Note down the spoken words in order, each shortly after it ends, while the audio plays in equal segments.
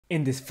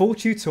In this full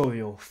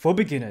tutorial for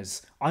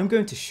beginners, I'm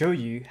going to show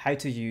you how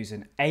to use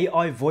an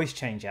AI voice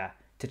changer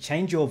to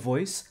change your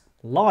voice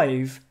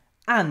live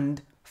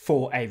and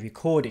for a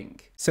recording.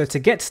 So to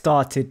get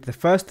started, the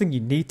first thing you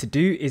need to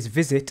do is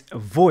visit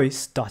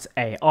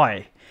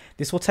voice.ai.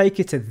 This will take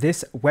you to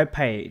this web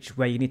page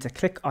where you need to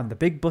click on the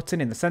big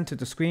button in the center of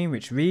the screen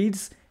which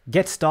reads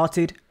Get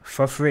Started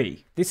for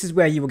free. This is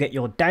where you will get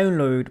your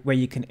download where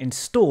you can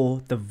install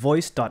the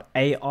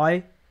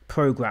voice.ai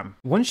program.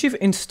 Once you've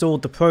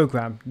installed the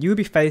program, you will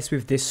be faced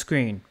with this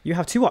screen. You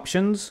have two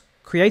options: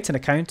 create an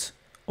account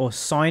or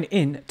sign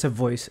in to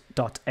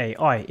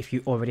voice.ai if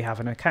you already have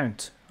an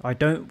account. I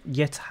don't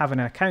yet have an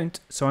account,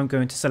 so I'm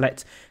going to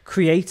select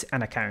create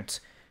an account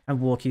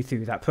and walk you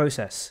through that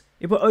process.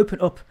 It will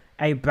open up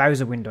a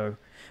browser window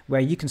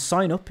where you can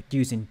sign up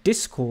using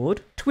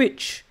Discord,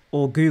 Twitch,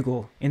 or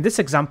Google. In this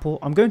example,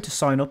 I'm going to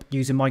sign up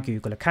using my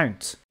Google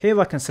account. Here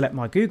I can select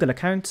my Google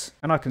account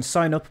and I can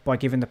sign up by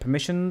giving the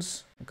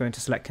permissions. I'm going to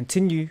select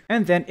continue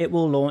and then it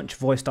will launch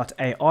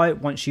voice.ai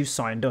once you've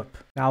signed up.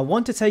 Now I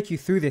want to take you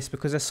through this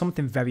because there's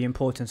something very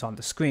important on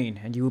the screen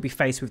and you will be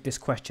faced with this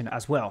question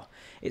as well.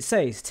 It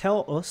says,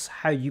 tell us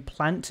how you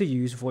plan to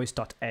use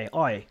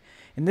voice.ai.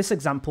 In this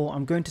example,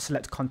 I'm going to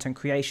select content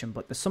creation,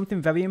 but there's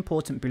something very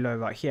important below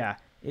right here.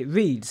 It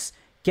reads,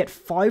 get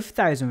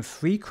 5,000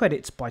 free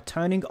credits by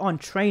turning on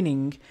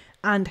training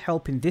and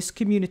helping this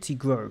community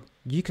grow.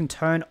 You can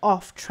turn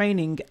off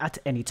training at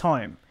any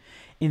time.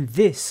 In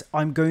this,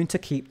 I'm going to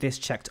keep this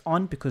checked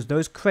on because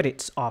those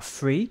credits are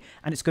free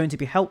and it's going to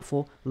be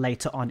helpful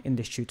later on in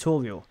this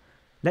tutorial.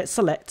 Let's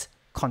select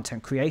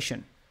content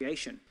creation.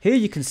 Here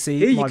you can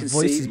see my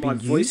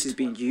voice is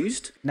being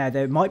used. Now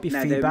there might be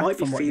feedback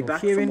from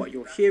what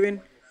you're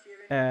hearing.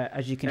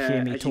 As you can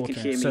hear me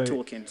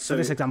talking. So for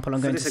this example, I'm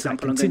going to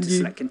select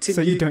continue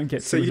so you don't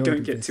get too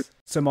annoyed with this.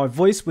 So my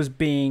voice was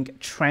being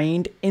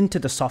trained into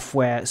the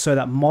software so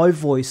that my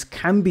voice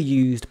can be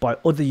used by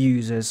other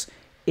users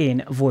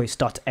in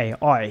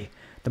voice.ai.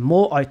 The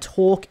more I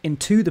talk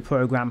into the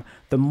program,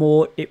 the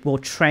more it will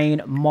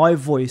train my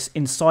voice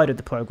inside of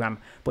the program.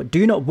 But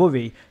do not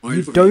worry,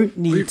 you don't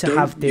need to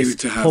have this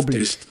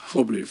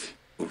public.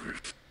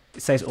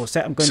 It says all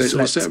set. I'm going to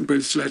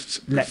select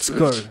let's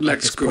go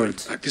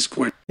at this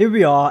point. Here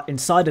we are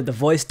inside of the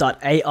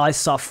voice.ai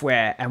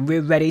software and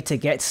we're ready to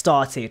get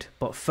started.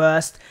 But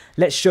first,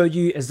 let's show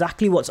you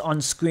exactly what's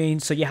on screen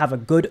so you have a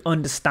good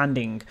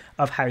understanding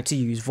of how to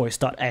use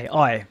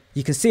voice.ai.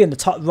 You can see in the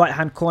top right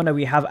hand corner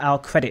we have our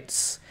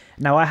credits.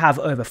 Now I have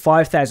over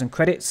 5,000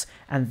 credits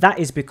and that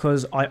is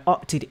because I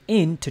opted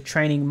in to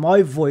training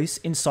my voice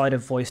inside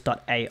of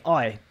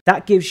voice.ai.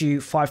 That gives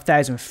you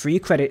 5,000 free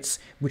credits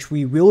which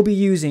we will be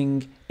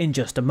using in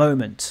just a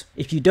moment.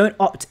 If you don't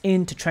opt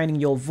in to training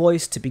your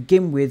voice to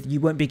begin with,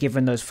 you won't be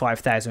given those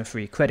 5,000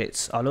 free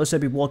credits. I'll also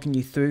be walking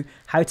you through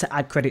how to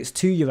add credits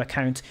to your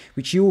account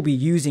which you will be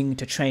using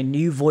to train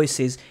new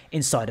voices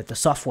inside of the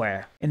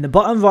software. In the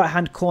bottom right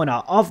hand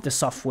corner of the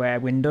software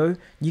window,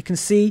 you can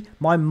see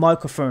my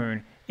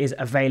microphone is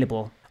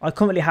available. I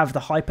currently have the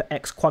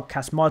HyperX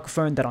Quadcast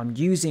microphone that I'm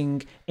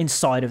using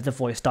inside of the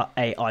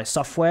voice.ai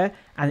software,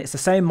 and it's the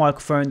same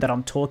microphone that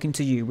I'm talking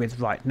to you with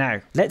right now.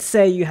 Let's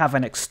say you have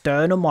an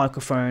external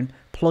microphone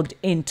plugged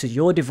into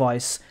your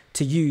device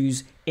to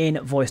use in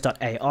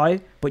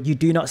voice.ai, but you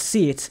do not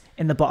see it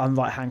in the bottom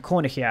right hand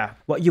corner here.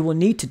 What you will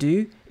need to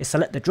do is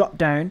select the drop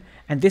down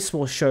and this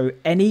will show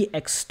any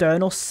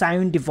external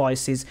sound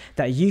devices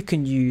that you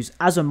can use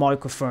as a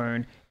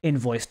microphone in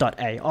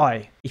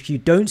voice.ai. If you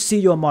don't see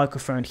your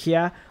microphone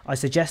here, I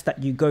suggest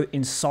that you go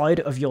inside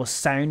of your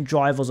sound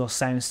drivers or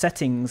sound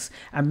settings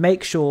and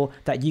make sure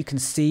that you can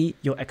see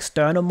your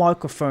external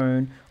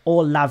microphone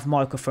or lav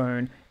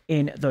microphone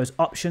in those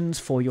options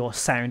for your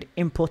sound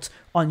input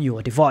on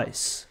your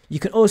device. You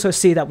can also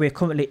see that we're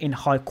currently in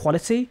high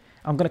quality.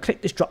 I'm going to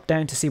click this drop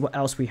down to see what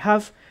else we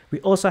have.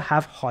 We also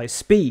have high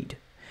speed.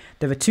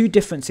 There are two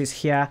differences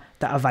here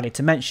that are valid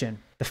to mention.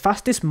 The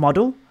fastest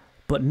model,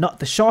 but not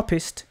the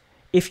sharpest,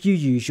 if you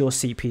use your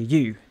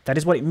CPU. That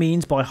is what it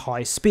means by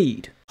high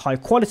speed. High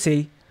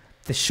quality,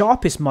 the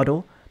sharpest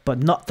model, but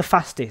not the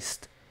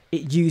fastest.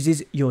 It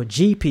uses your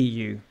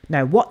GPU.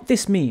 Now what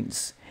this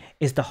means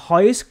is the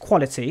highest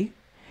quality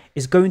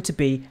is going to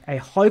be a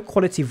high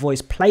quality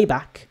voice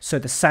playback. So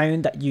the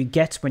sound that you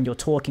get when you're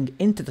talking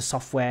into the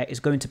software is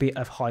going to be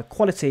of high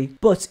quality.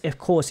 But of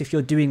course, if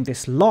you're doing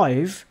this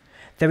live,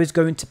 there is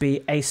going to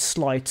be a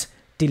slight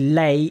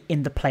delay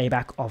in the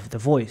playback of the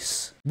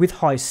voice. With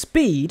high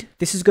speed,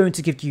 this is going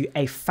to give you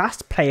a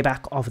fast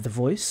playback of the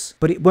voice,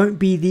 but it won't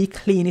be the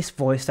cleanest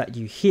voice that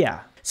you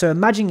hear. So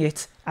imagine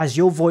it as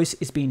your voice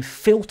is being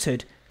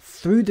filtered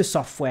through the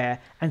software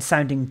and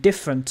sounding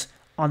different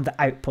on the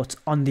output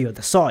on the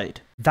other side.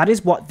 That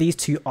is what these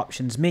two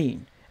options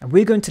mean. And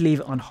we're going to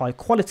leave it on high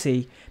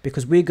quality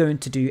because we're going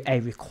to do a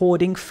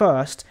recording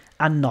first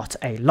and not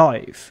a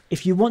live.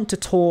 If you want to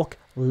talk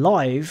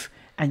live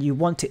and you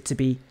want it to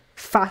be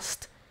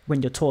fast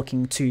when you're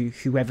talking to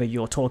whoever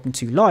you're talking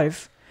to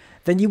live,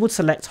 then you would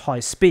select high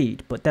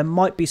speed, but there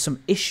might be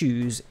some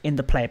issues in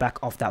the playback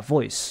of that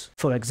voice.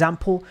 For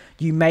example,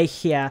 you may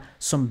hear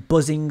some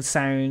buzzing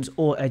sounds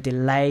or a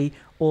delay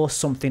or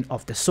something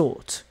of the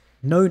sort,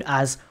 known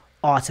as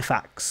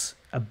artifacts.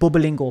 A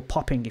bubbling or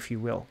popping, if you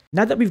will.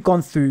 Now that we've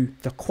gone through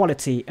the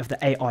quality of the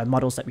AI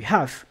models that we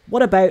have,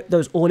 what about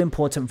those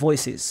all-important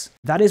voices?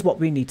 That is what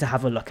we need to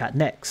have a look at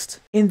next.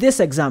 In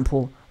this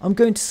example, I'm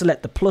going to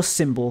select the plus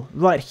symbol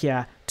right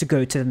here to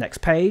go to the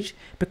next page,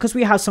 because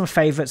we have some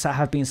favorites that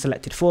have been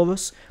selected for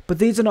us, but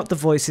these are not the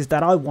voices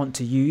that I want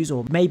to use,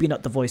 or maybe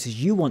not the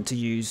voices you want to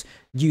use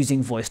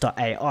using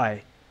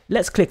voice.ai.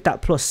 Let's click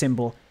that plus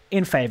symbol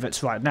in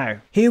favorites right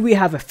now. Here we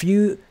have a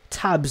few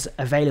tabs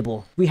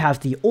available. We have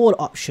the all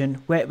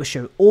option where it will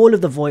show all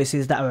of the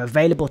voices that are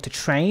available to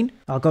train.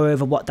 I'll go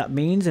over what that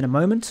means in a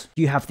moment.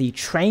 You have the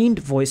trained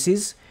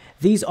voices.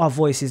 These are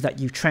voices that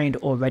you've trained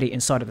already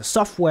inside of the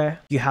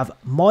software. You have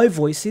my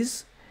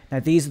voices. Now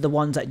these are the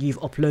ones that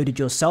you've uploaded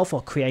yourself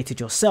or created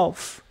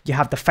yourself. You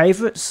have the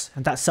favorites,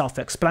 and that's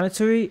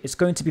self-explanatory. It's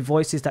going to be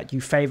voices that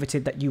you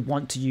favorited that you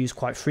want to use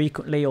quite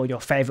frequently, or your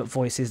favorite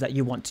voices that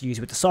you want to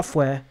use with the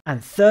software.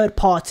 And third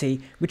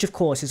party, which of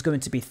course is going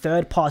to be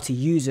third party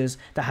users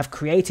that have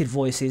created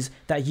voices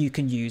that you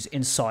can use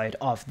inside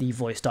of the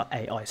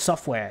voice.ai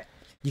software.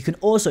 You can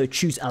also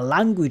choose a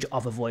language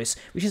of a voice,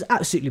 which is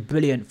absolutely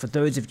brilliant for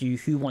those of you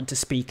who want to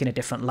speak in a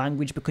different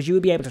language, because you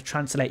will be able to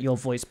translate your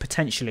voice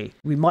potentially.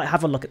 We might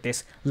have a look at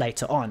this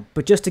later on,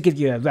 but just to give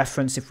you a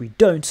reference, if we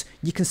don't,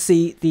 you can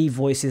see the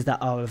voices that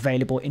are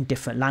available in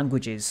different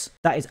languages.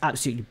 That is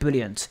absolutely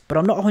brilliant, but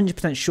I'm not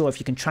 100% sure if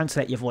you can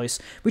translate your voice,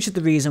 which is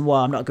the reason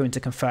why I'm not going to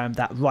confirm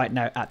that right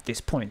now at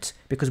this point,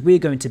 because we're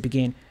going to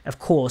begin, of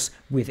course,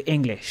 with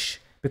English,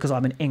 because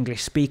I'm an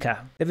English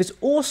speaker. There is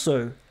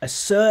also a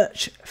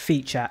search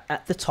feature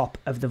at the top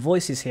of the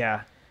voices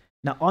here.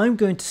 Now I'm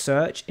going to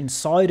search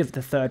inside of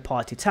the third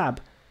party tab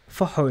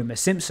for Homer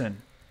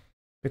Simpson,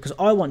 because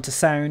I want to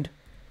sound,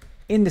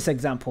 in this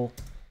example,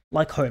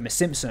 like Homer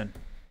Simpson,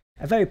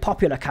 a very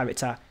popular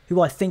character who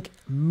I think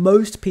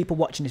most people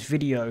watching this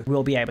video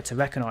will be able to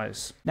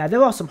recognize. Now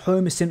there are some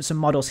Homer Simpson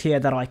models here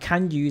that I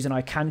can use and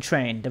I can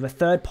train. There are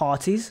third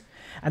parties,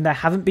 and they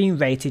haven't been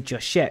rated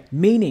just yet,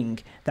 meaning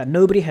that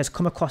nobody has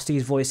come across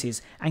these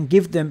voices and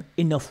give them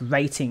enough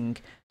rating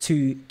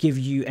to give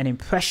you an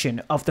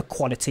impression of the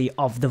quality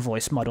of the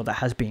voice model that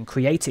has been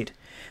created.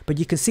 But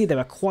you can see there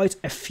are quite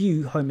a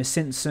few Homer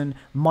Simpson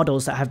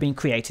models that have been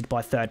created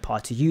by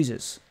third-party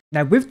users.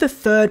 Now with the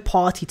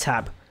third-party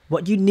tab,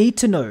 what you need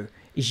to know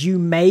is you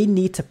may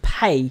need to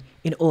pay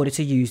in order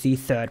to use the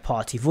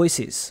third-party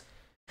voices.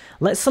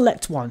 Let's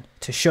select one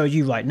to show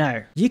you right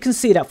now. You can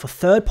see that for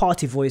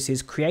third-party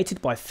voices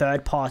created by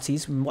third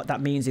parties, and what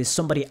that means is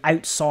somebody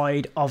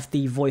outside of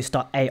the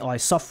voice.ai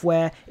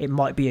software, it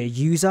might be a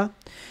user,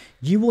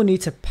 you will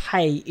need to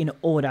pay in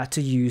order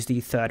to use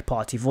the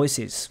third-party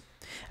voices.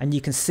 And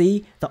you can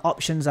see the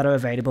options that are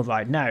available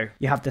right now.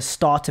 You have the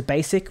starter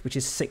basic, which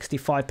is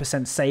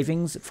 65%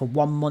 savings for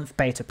 1 month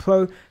beta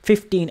pro,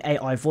 15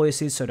 AI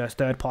voices, so those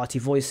third-party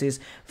voices,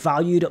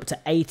 valued up to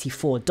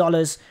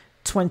 $84,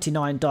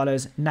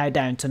 $29, now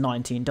down to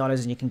 $19,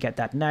 and you can get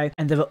that now.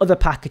 And there are other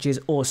packages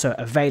also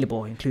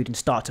available, including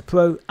Starter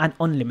Pro and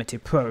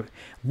Unlimited Pro.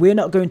 We're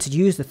not going to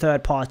use the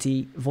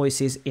third-party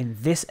voices in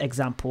this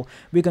example.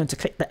 We're going to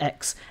click the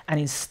X, and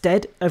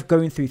instead of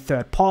going through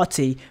third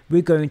party,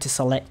 we're going to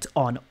select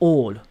on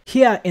all.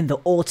 Here in the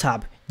all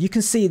tab, you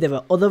can see there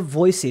are other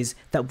voices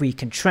that we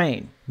can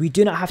train. We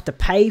do not have to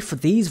pay for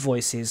these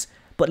voices,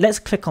 but let's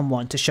click on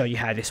one to show you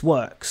how this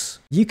works.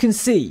 You can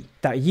see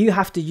that you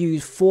have to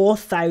use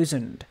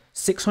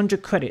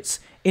 4,600 credits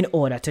in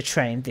order to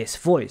train this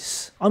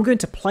voice. I'm going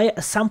to play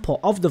a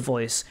sample of the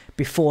voice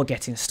before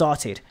getting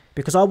started,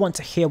 because I want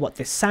to hear what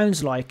this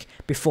sounds like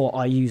before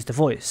I use the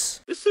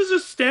voice. This is a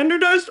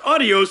standardized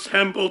audio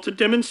sample to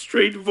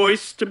demonstrate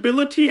voice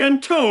stability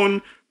and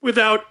tone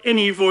without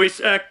any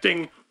voice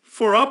acting.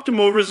 For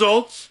optimal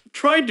results,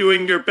 try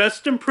doing your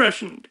best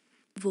impression.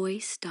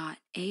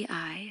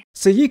 Voice.ai.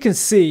 So you can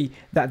see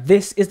that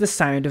this is the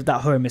sound of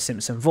that Homer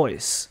Simpson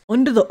voice.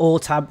 Under the all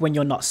tab, when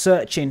you're not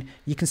searching,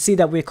 you can see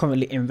that we're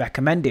currently in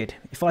recommended.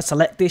 If I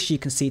select this, you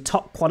can see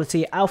top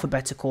quality,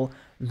 alphabetical,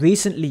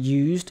 recently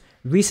used,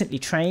 recently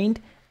trained,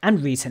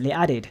 and recently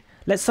added.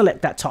 Let's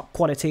select that top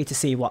quality to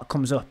see what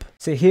comes up.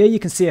 So here you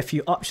can see a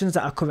few options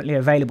that are currently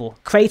available.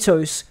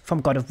 Kratos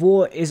from God of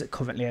War is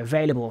currently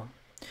available.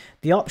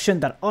 The option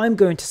that I'm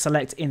going to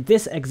select in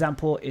this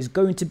example is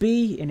going to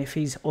be, and if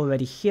he's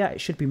already here, it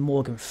should be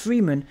Morgan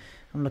Freeman.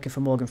 I'm looking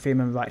for Morgan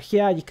Freeman right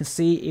here. You can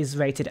see is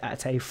rated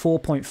at a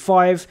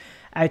 4.5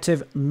 out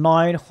of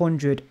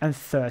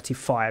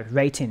 935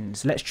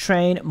 ratings. Let's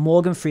train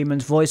Morgan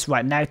Freeman's voice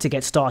right now to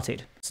get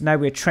started. So now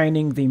we're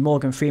training the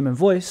Morgan Freeman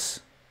voice,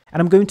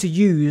 and I'm going to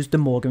use the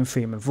Morgan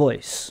Freeman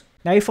voice.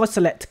 Now if I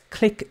select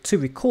click to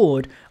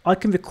record, I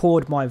can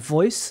record my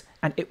voice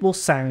and it will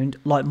sound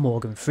like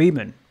Morgan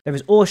Freeman. There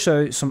is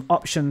also some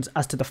options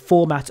as to the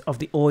format of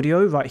the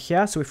audio right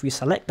here. So if we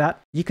select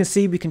that, you can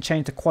see we can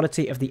change the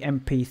quality of the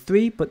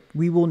MP3, but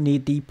we will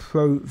need the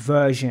pro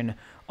version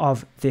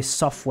of this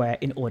software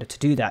in order to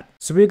do that.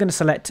 So we're going to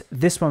select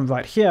this one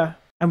right here,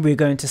 and we're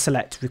going to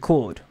select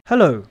record.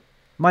 Hello,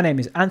 my name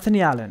is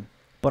Anthony Allen,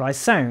 but I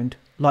sound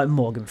like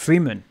Morgan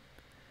Freeman.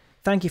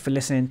 Thank you for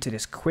listening to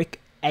this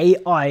quick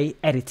AI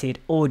edited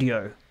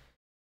audio.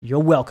 You're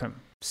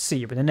welcome. See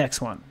you in the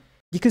next one.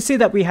 You can see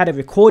that we had a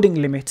recording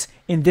limit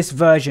in this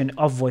version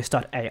of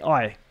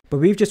voice.ai, but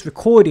we've just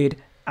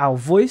recorded our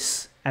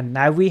voice, and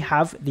now we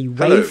have the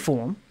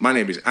waveform. My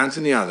name is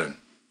Anthony Allen,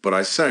 but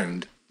I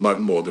sound like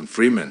Morgan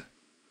Freeman.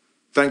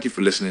 Thank you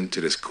for listening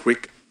to this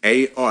quick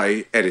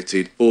AI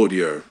edited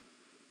audio.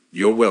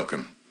 You're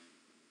welcome.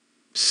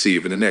 See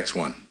you in the next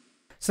one.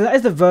 So that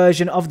is the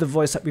version of the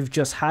voice that we've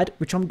just had,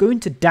 which I'm going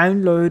to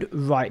download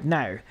right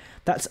now.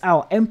 That's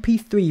our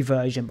MP3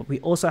 version, but we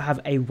also have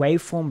a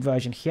waveform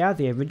version here,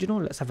 the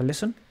original. Let's have a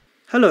listen.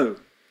 Hello,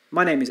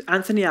 my name is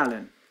Anthony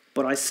Allen,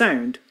 but I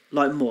sound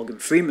like Morgan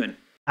Freeman.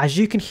 As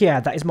you can hear,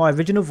 that is my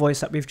original voice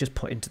that we've just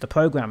put into the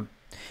program.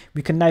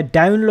 We can now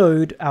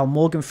download our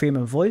Morgan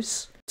Freeman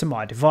voice to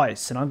my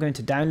device, and I'm going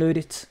to download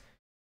it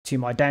to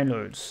my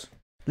downloads.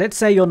 Let's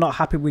say you're not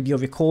happy with your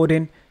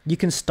recording. You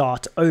can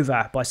start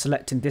over by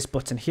selecting this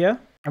button here,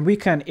 and we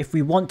can, if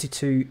we wanted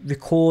to,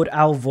 record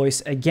our voice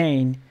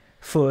again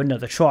for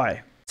another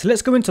try. So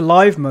let's go into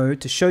live mode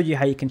to show you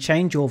how you can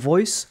change your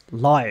voice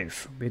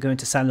live. We're going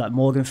to sound like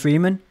Morgan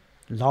Freeman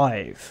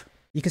live.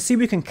 You can see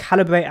we can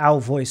calibrate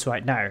our voice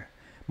right now.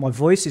 My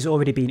voice is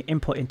already being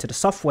input into the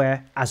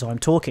software as I'm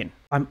talking.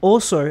 I'm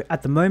also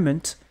at the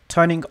moment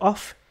turning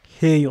off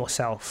Hear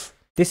Yourself.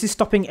 This is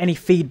stopping any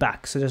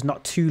feedback, so there's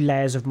not two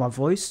layers of my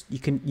voice.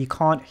 You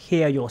can't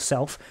hear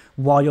yourself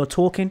while you're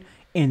talking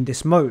in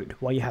this mode,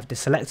 while you have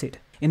this selected.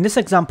 In this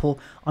example,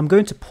 I'm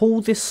going to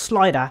pull this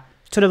slider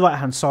to the right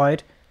hand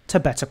side to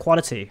better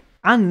quality.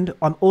 And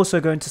I'm also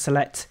going to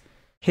select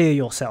Hear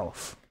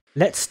Yourself.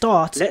 Let's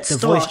start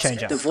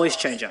the voice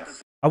changer.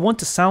 I want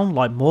to sound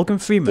like Morgan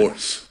Freeman.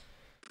 Voice.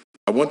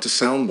 I want to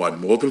sound like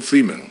Morgan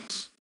Freeman.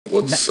 I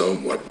want to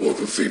sound like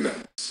Morgan Freeman.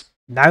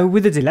 Now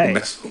with a delay.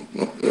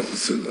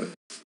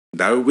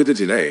 Now with a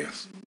delay.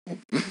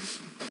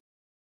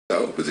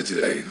 Now with a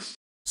delay.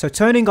 So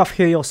turning off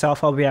Hear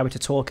Yourself, I'll be able to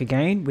talk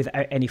again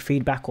without any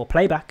feedback or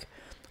playback.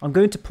 I'm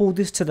going to pull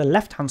this to the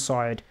left hand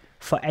side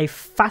for a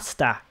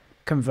faster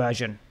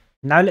conversion.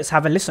 Now let's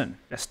have a listen.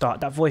 Let's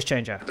start that voice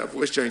changer. That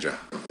voice changer.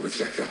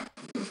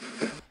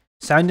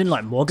 Sounding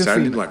like Morgan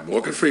Freeman. Like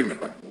Morgan Freeman.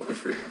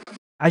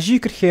 As you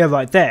could hear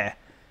right there,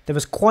 there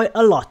was quite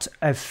a lot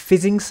of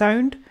fizzing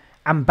sound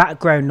and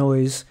background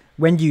noise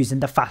when using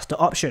the faster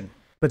option.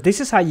 But this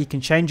is how you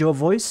can change your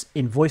voice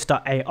in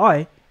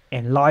voice.ai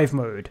in live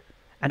mode,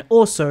 and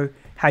also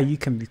how you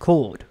can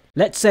record.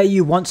 Let's say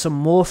you want some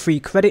more free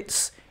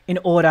credits in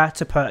order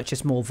to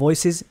purchase more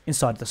voices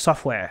inside the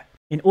software.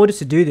 In order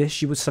to do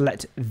this, you would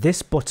select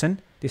this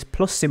button, this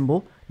plus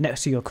symbol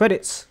next to your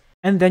credits,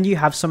 and then you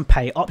have some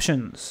pay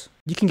options.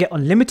 You can get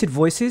unlimited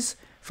voices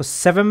for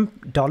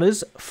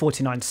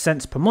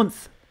 $7.49 per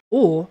month,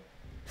 or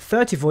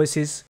 30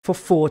 voices for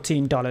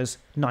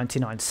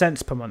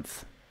 $14.99 per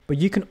month. But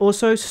you can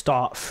also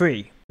start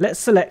free. Let's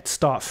select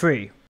start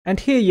free. And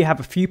here you have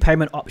a few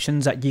payment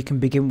options that you can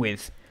begin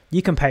with.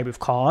 You can pay with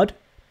card,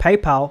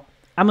 PayPal,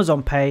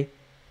 Amazon Pay,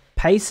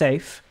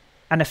 PaySafe,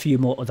 and a few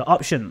more other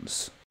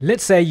options.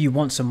 Let's say you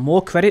want some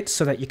more credits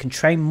so that you can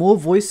train more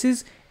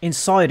voices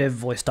inside of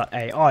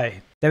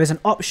voice.ai. There is an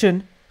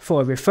option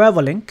for a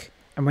referral link,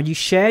 and when you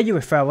share your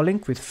referral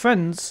link with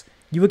friends,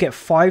 you will get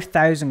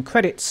 5,000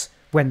 credits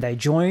when they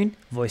join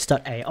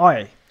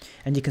voice.ai.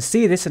 And you can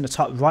see this in the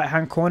top right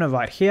hand corner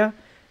right here.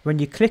 When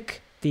you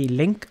click the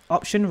link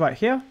option right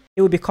here,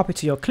 it will be copied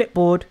to your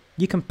clipboard.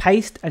 You can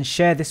paste and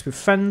share this with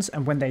friends,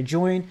 and when they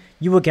join,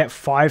 you will get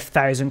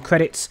 5,000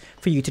 credits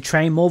for you to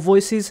train more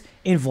voices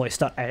in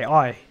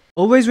voice.ai.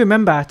 Always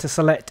remember to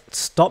select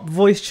stop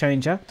voice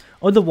changer,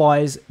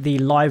 otherwise the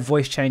live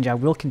voice changer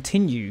will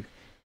continue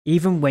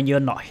even when you're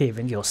not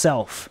hearing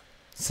yourself.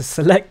 So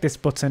select this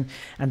button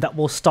and that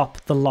will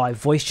stop the live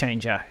voice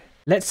changer.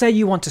 Let's say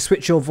you want to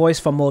switch your voice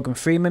for Morgan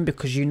Freeman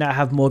because you now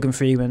have Morgan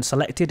Freeman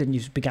selected and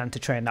you began to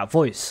train that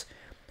voice.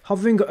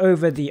 Hovering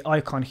over the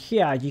icon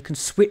here, you can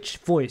switch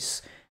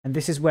voice, and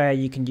this is where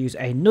you can use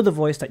another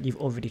voice that you've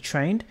already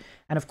trained.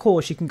 And of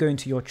course, you can go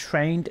into your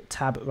trained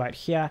tab right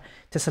here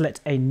to select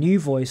a new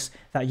voice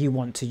that you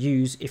want to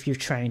use if you've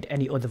trained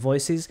any other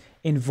voices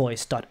in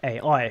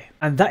voice.ai.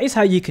 And that is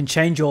how you can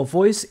change your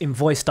voice in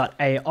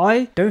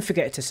voice.ai. Don't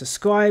forget to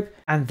subscribe.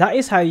 And that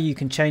is how you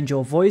can change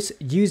your voice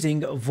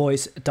using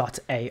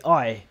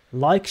voice.ai.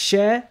 Like,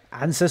 share,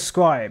 and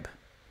subscribe.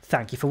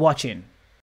 Thank you for watching.